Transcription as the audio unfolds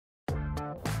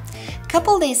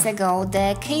Couple days ago,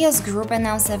 the Chaos Group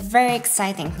announced a very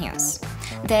exciting news.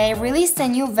 They released a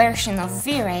new version of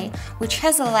Vray, which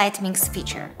has a light mix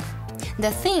feature.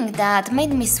 The thing that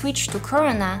made me switch to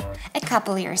Corona a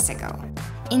couple years ago.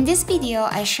 In this video,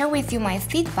 I share with you my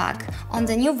feedback on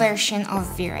the new version of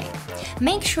Vray.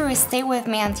 Make sure you stay with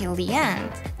me until the end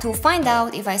to find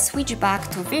out if I switch back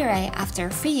to Vray after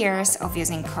 3 years of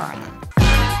using Corona.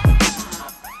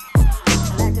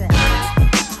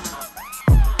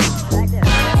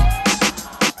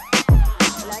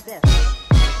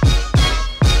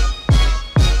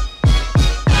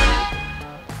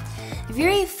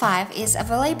 Vray 5 is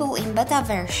available in beta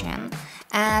version,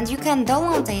 and you can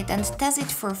download it and test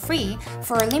it for free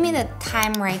for a limited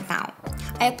time right now.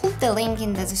 I put the link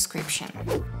in the description.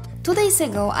 2 days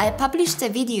ago, I published a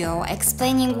video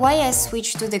explaining why I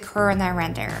switched to the Corona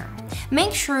renderer.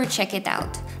 Make sure you check it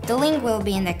out, the link will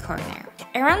be in the corner.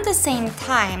 Around the same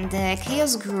time, the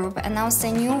Chaos Group announced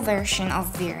a new version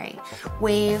of Vray,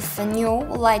 with a new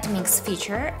light mix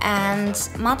feature and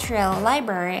material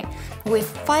library with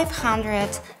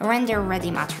 500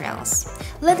 render-ready materials.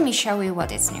 Let me show you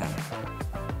what is new.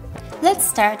 Let's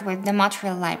start with the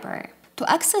material library.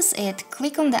 To access it,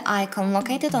 click on the icon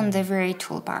located on the Vray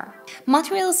toolbar.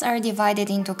 Materials are divided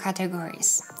into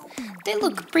categories. They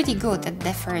look pretty good at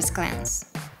the first glance.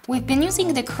 We've been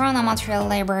using the Corona material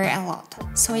library a lot,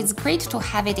 so it's great to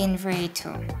have it in Vray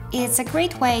too. It's a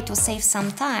great way to save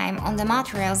some time on the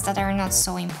materials that are not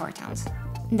so important.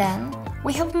 Then,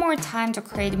 we have more time to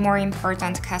create more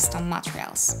important custom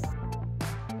materials.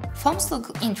 Foams look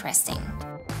interesting.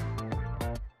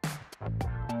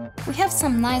 We have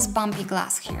some nice bumpy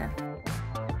glass here.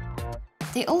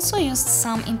 They also used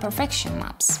some imperfection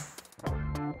maps.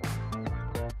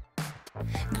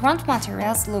 Ground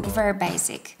materials look very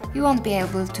basic, you won't be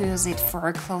able to use it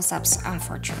for close-ups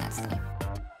unfortunately.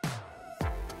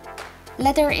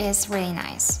 Leather is really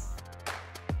nice.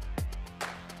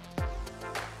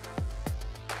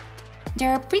 There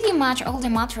are pretty much all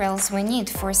the materials we need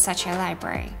for such a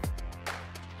library.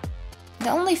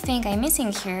 The only thing I'm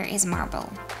missing here is marble.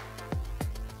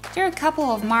 There are a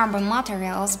couple of marble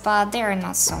materials, but they are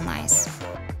not so nice.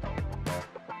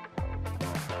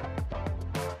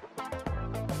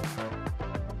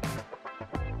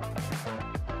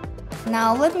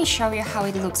 Now let me show you how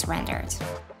it looks rendered.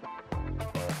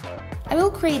 I will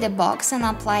create a box and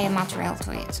apply a material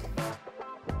to it.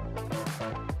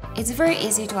 It's very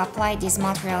easy to apply these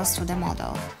materials to the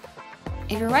model.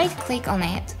 If you right-click on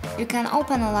it, you can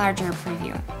open a larger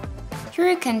preview. Here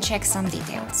you can check some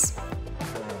details.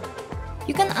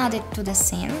 You can add it to the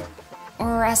scene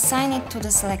or assign it to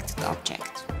the selected object.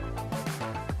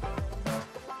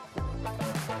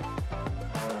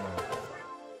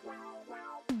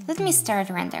 Let me start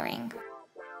rendering.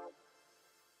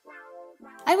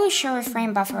 I will show you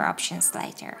frame buffer options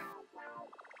later.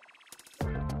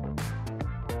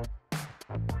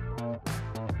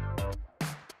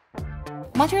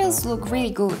 Materials look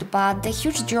really good, but the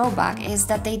huge drawback is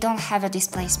that they don't have a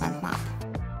displacement map.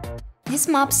 These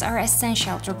maps are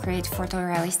essential to create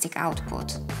photorealistic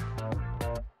output.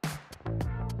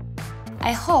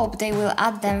 I hope they will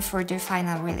add them for their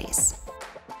final release.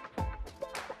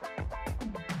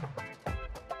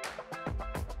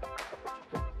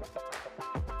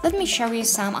 Let me show you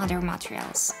some other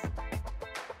materials.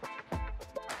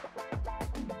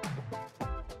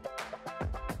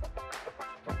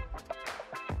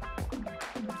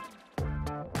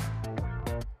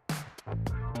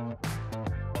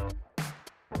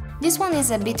 This one is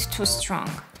a bit too strong,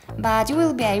 but you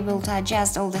will be able to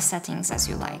adjust all the settings as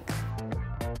you like.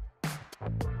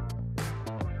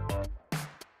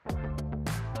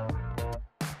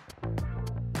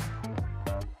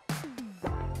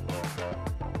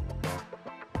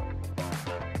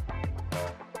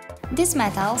 These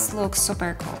metals look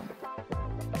super cool.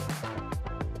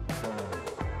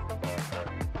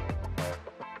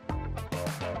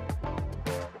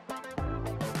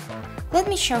 Let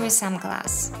me show you some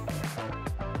glass.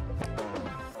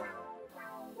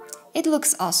 It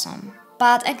looks awesome,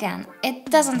 but again, it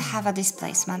doesn't have a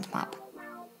displacement map.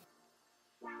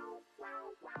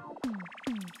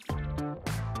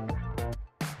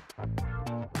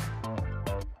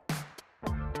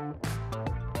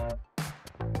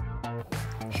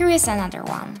 Here is another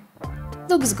one.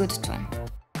 Looks good too.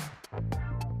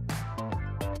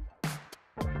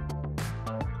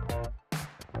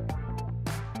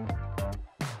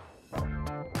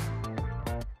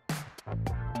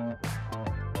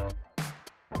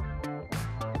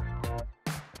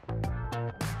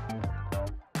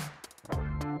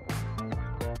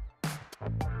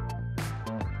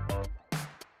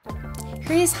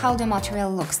 Here is how the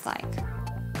material looks like.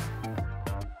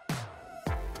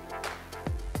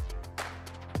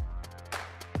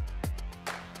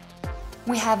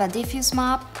 We have a diffuse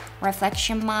map,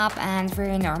 reflection map, and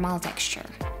very normal texture.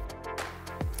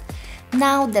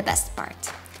 Now the best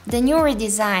part, the new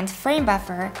redesigned frame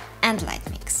buffer and light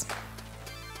mix.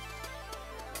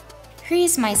 Here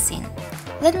is my scene.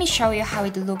 Let me show you how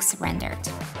it looks rendered.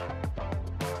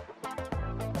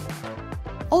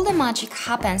 All the magic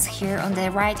happens here on the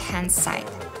right hand side.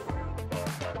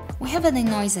 We have a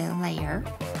denoiser layer,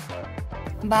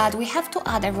 but we have to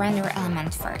add a render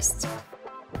element first.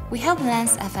 We have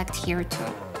lens effect here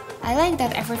too. I like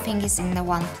that everything is in the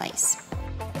one place.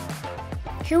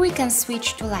 Here we can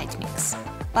switch to light mix,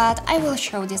 but I will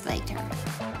show this later.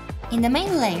 In the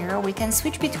main layer we can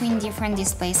switch between different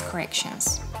displace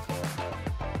corrections.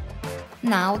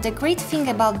 Now, the great thing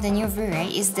about the new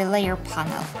Vray is the layer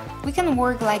panel. We can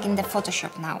work like in the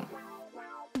Photoshop now.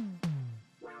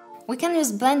 We can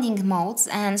use blending modes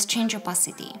and change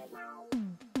opacity.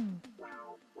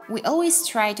 We always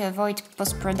try to avoid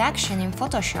post-production in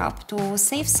Photoshop to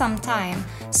save some time,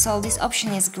 so this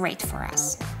option is great for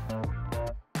us.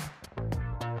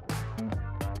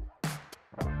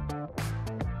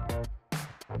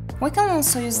 We can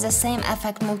also use the same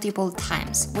effect multiple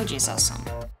times, which is awesome.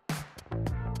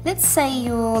 Let's say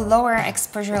you lower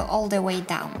exposure all the way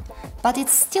down, but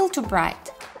it's still too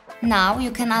bright. Now you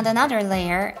can add another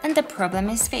layer and the problem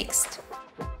is fixed.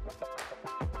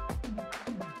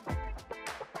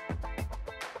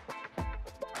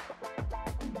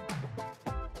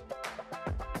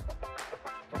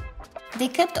 They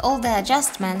kept all the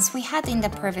adjustments we had in the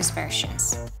previous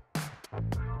versions.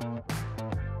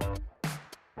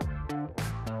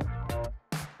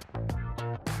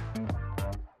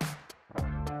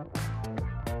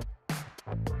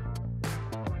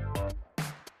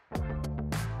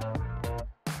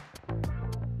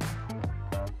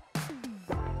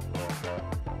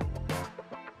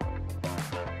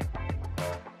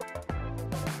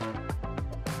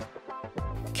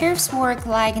 Curves work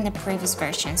like in the previous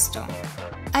versions too.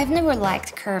 I've never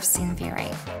liked curves in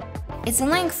Vray. It's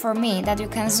annoying for me that you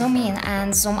can zoom in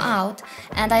and zoom out,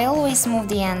 and I always move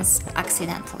the ends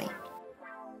accidentally.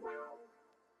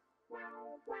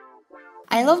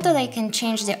 I love that I can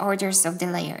change the orders of the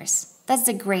layers. That's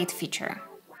a great feature.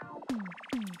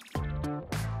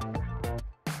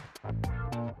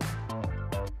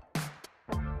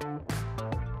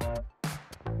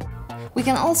 We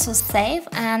can also save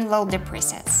and load the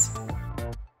presets.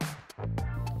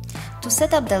 To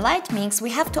set up the light mix, we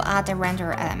have to add a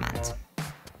render element.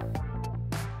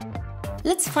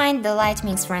 Let's find the light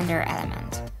mix render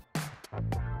element.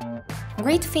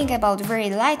 Great thing about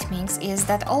Vray light mix is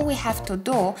that all we have to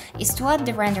do is to add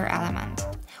the render element.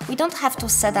 We don't have to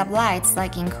set up lights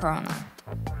like in Corona.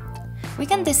 We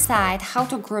can decide how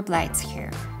to group lights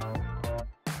here.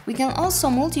 We can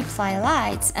also multiply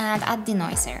lights and add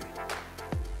denoiser.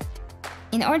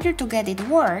 In order to get it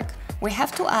work, we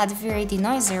have to add Vray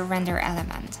denoiser render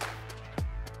element.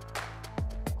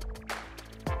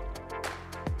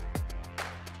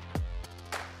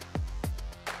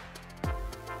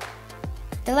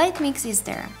 The light mix is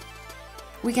there.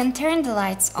 We can turn the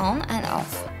lights on and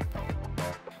off.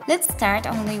 Let's start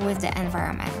only with the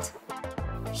environment.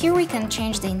 Here we can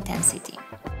change the intensity.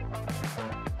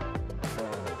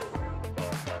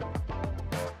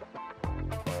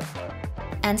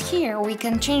 And here we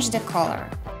can change the color.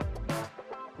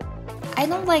 I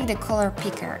don't like the color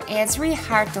picker, it's really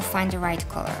hard to find the right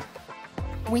color.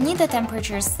 We need a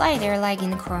temperature slider like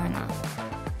in Corona.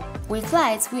 With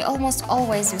lights we almost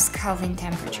always use Kelvin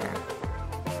temperature.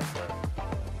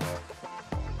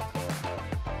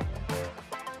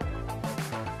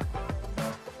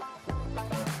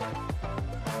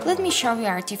 Let me show you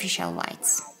artificial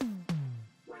lights.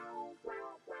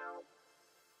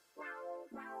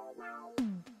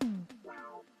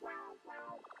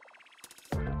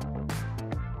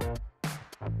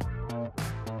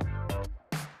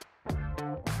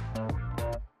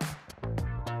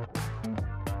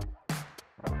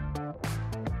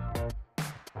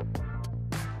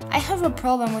 I have a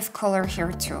problem with color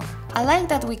here too. I like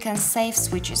that we can save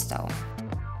switches though.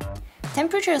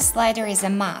 Temperature slider is a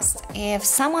must. If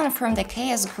someone from the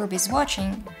Chaos group is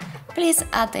watching, please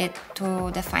add it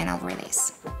to the final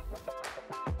release.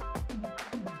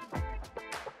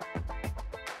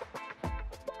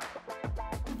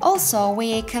 Also,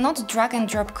 we cannot drag and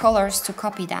drop colors to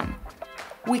copy them.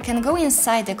 We can go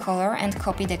inside the color and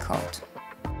copy the code.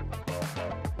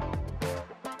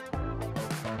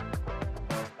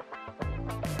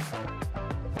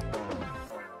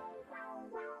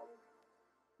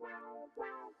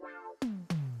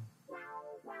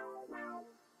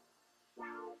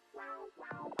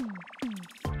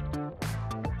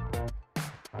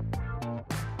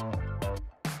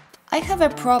 I have a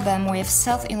problem with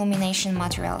self-illumination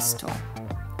materials too.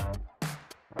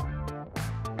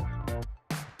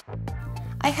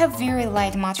 I have very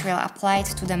light material applied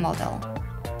to the model.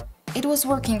 It was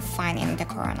working fine in the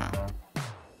Corona.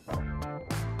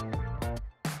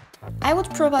 I would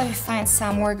probably find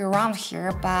some workaround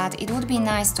here, but it would be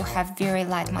nice to have very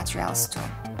light materials too.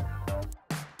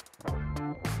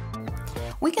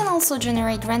 We can also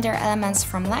generate render elements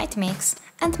from light mix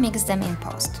and mix them in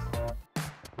post.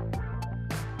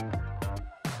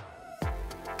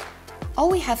 All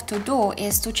we have to do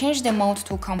is to change the mode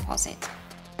to composite.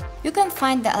 You can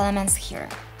find the elements here.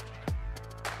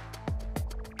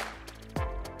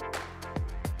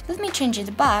 Let me change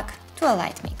it back to a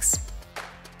light mix.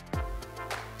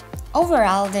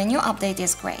 Overall, the new update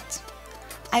is great.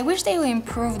 I wish they would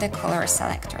improve the color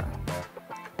selector.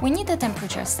 We need a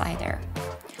temperature slider.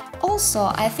 Also,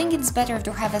 I think it's better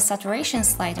to have a saturation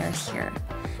slider here,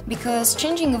 because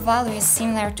changing a value is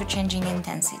similar to changing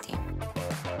intensity.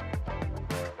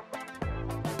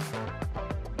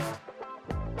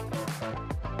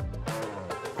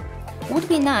 Would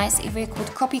be nice if we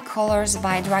could copy colors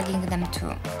by dragging them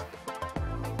too.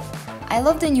 I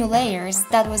love the new layers,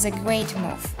 that was a great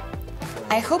move.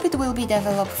 I hope it will be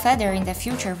developed further in the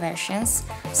future versions,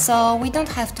 so we don't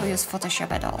have to use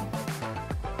Photoshop at all.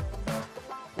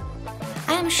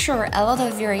 I am sure a lot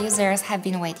of Vray users have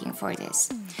been waiting for this.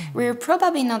 We're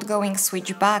probably not going to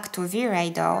switch back to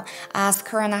Vray though, as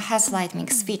Corona has light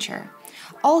mix feature.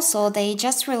 Also, they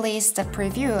just released a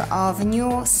preview of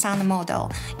new Sun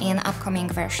model in upcoming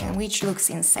version, which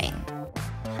looks insane.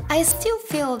 I still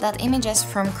feel that images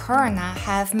from Corona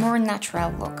have more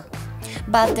natural look.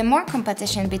 But the more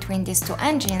competition between these two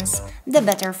engines, the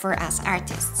better for us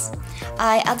artists.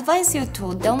 I advise you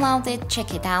to download it,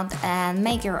 check it out and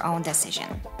make your own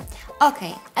decision.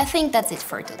 Okay, I think that's it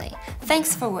for today.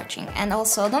 Thanks for watching, and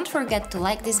also don't forget to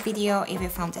like this video if you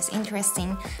found this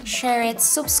interesting, share it,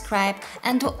 subscribe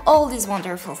and do all these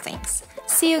wonderful things.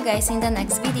 See you guys in the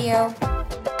next video!